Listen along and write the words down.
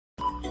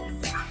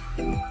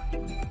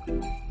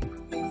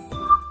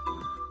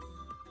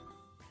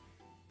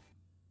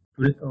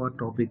Today our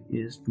topic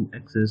is to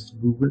access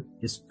Google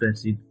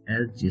Spreadsheet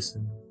as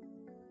JSON.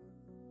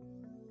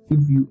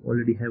 If you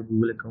already have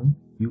Google account,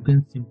 you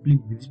can simply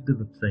visit the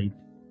website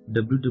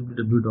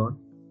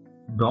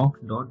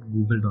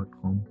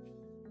www.docs.google.com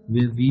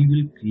where we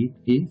will create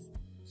a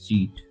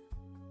sheet.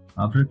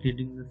 After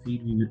creating the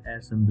sheet, we will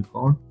add some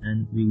record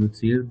and we will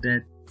share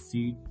that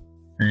sheet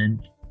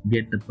and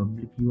get the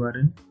public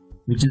URL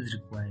which is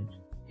required.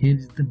 Here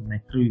is the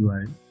macro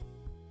URL.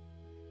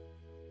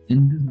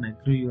 In this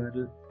macro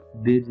URL,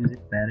 there is a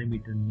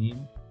parameter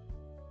name,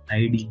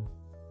 ID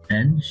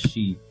and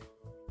sheet.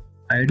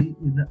 ID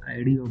is the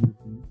ID of the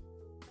sheet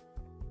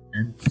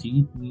and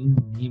sheet means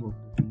name of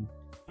the sheet.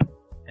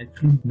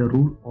 Actually, the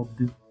role of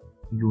this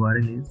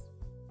URL is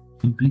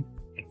simply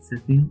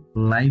accessing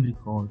live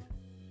record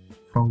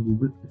from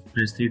Google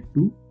Spreadsheet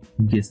to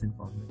JSON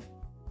format.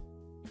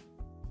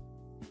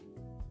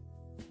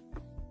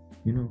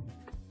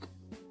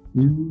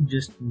 You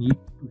just need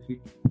to hit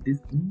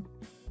this in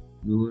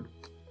your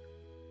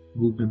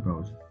Google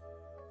browser.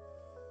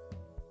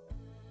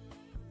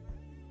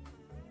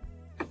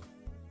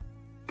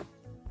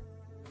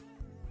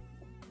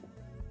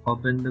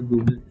 Open the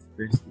Google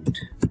Spreadsheet.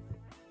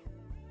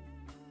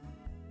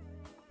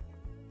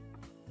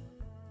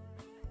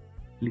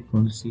 Click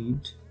on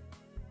sheet,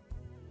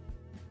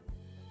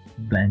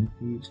 blank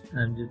sheet.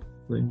 I'm just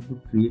going to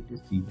create a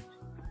sheet.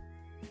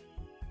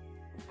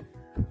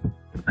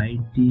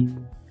 ID.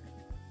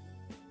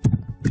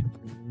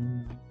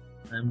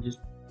 I'm just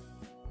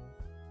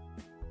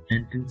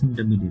entering some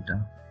dummy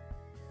data.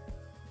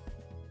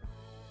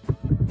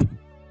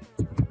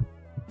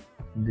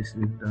 This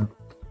is the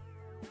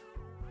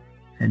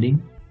heading.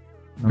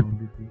 Now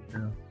this is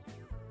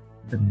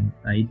the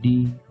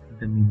ID,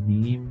 the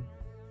name.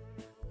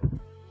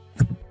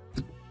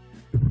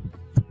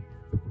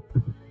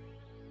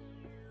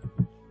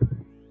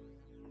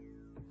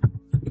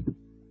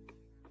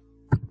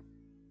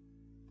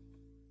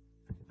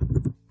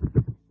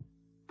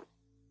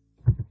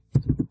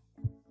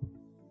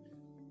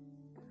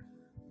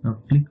 Now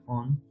click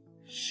on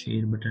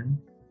share button.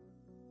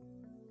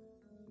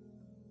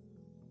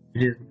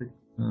 It is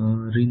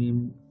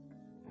rename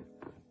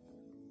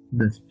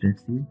the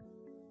spreadsheet.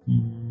 I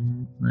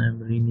am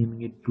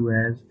renaming it to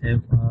as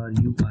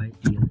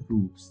FRUITL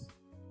Fruits.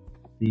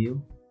 Save.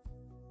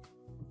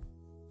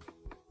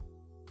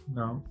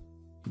 Now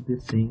it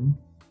is saying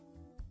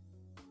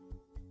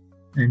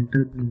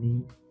enter the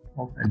name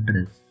of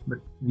address, but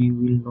we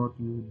will not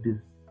use this.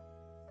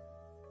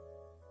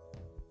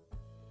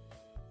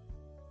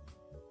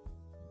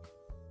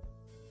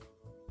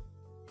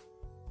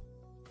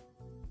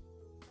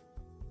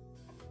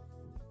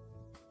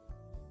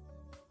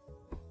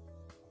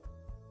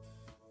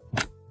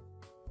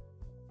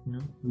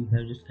 We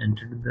have just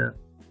entered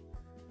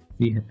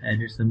we have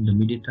added some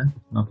dummy data.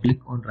 Now click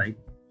on right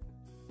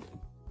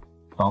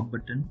top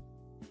button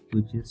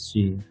which is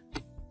share.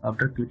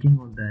 After clicking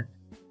on that,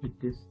 it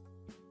is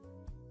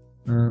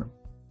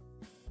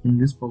in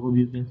this pop-up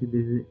you can see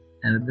there is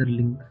another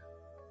link,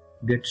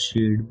 get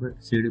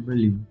shareable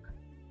link.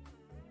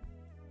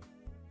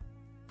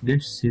 Get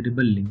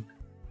shareable link.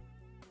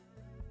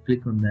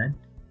 Click on that.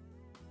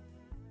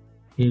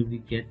 Here we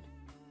get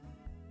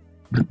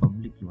the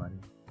public URL.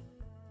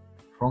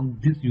 From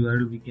this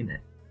URL we can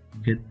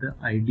get the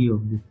ID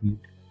of this sheet.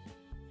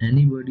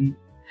 Anybody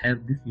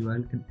have this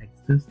URL can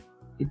access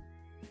it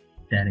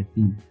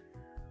directly.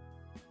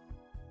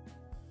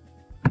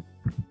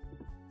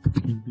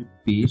 Simply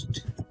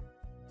paste.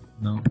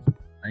 Now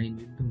I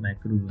need the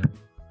macro URL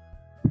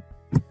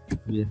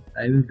where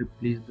I will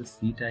replace the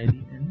sheet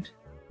ID and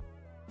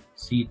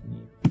sheet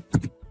name.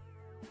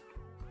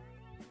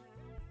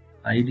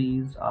 ID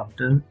is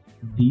after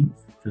D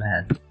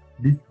slash.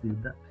 This is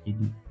the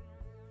ID.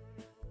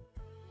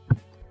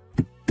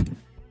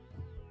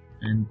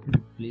 And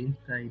replace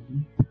the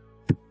ID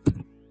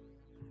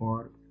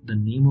for the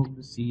name of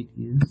the sheet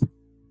is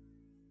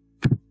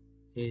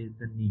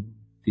the name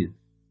this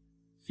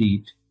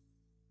sheet.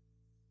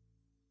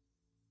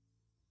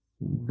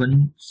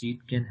 One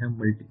sheet can have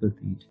multiple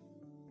sheets.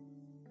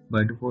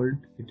 By default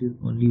it is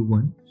only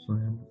one, so I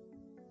am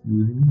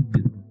using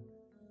this one.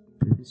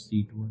 This is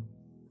sheet 1.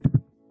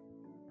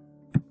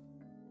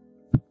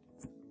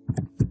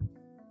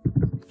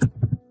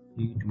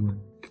 Sheet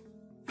 1.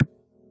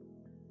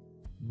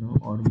 Now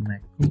our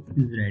macro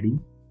is ready.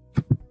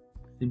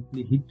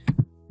 Simply hit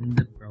in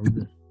the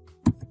browser.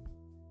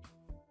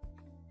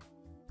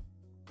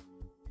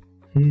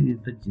 Here is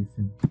the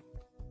JSON.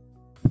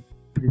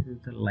 This is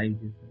the live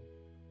JSON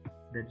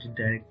that is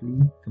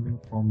directly coming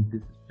from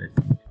this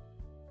spreadsheet.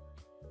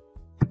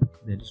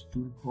 There is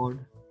two record,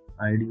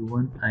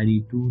 ID1,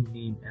 ID2,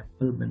 name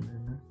apple,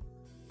 banana.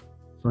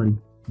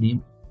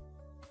 Name.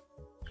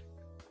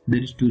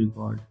 There is two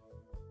record,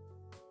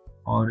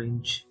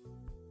 orange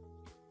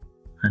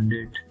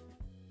 100,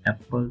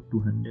 apple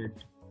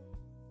 200.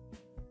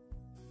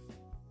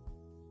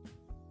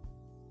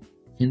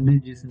 In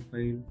this JSON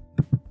file,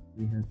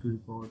 we have to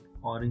record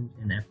orange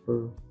and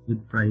apple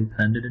with price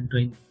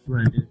 120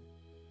 200.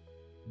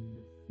 In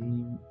the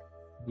same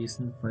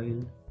JSON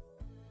file,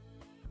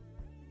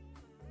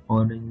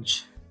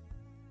 orange,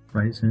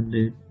 price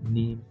 100,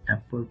 name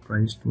apple,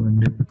 price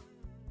 200.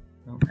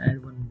 Now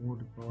add one more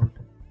record,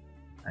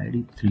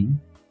 ID 3,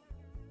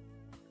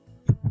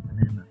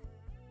 banana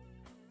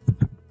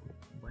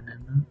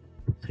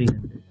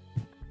 300.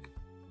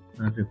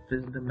 Now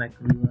refresh the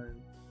macro URL.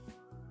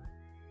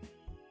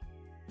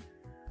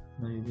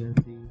 Now you can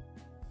see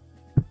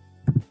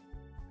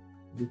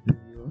this is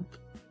your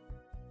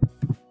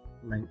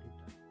live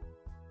data.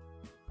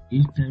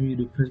 Each time you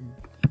refresh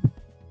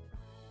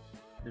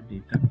the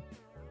data,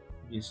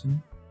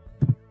 JSON,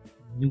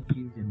 new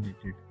key is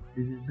generated.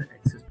 This is the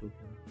access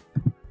token.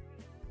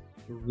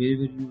 So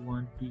wherever you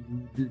want to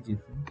use this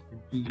JSON,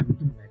 simply use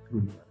the macro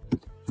URL.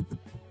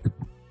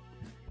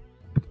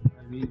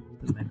 I will use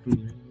the macro URL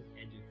in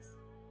edits.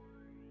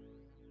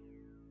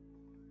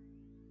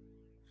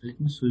 Let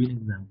me show you an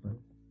example.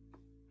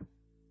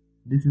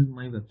 This is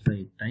my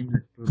website,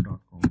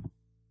 timesexplorer.com.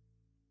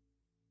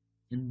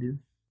 In this,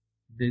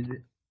 there is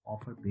an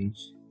offer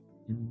page.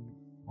 In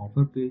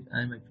offer page,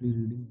 I am actually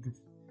reading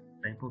this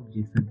type of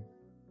JSON.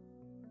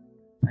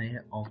 I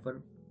have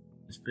offer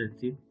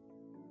spreadsheet,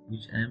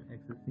 which I am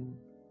accessing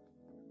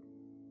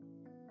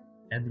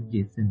as a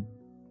JSON.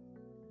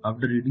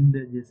 After reading the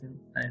JSON,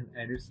 I have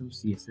added some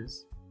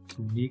CSS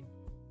to make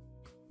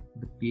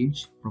the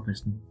page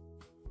professional.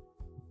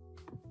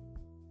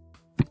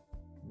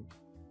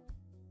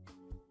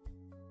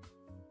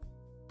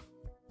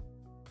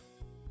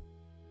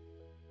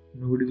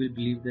 Nobody will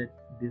believe that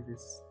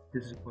this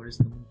record is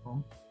coming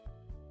from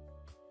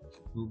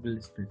Google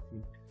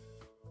Spreadsheet.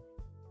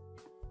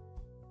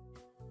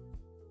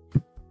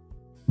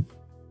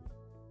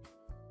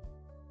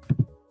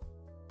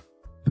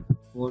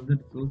 For the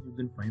resource, you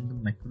can find the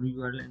macro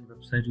URL and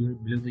website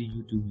URL below the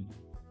YouTube video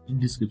in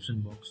description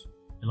box,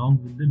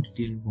 along with the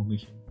detailed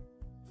information.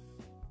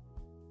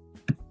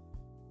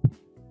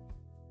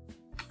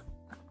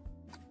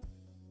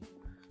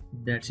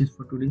 That's it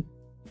for today.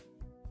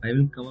 I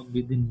will come up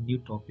with a new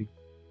topic.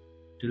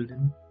 Till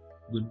then,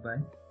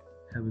 goodbye.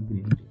 Have a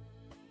great day.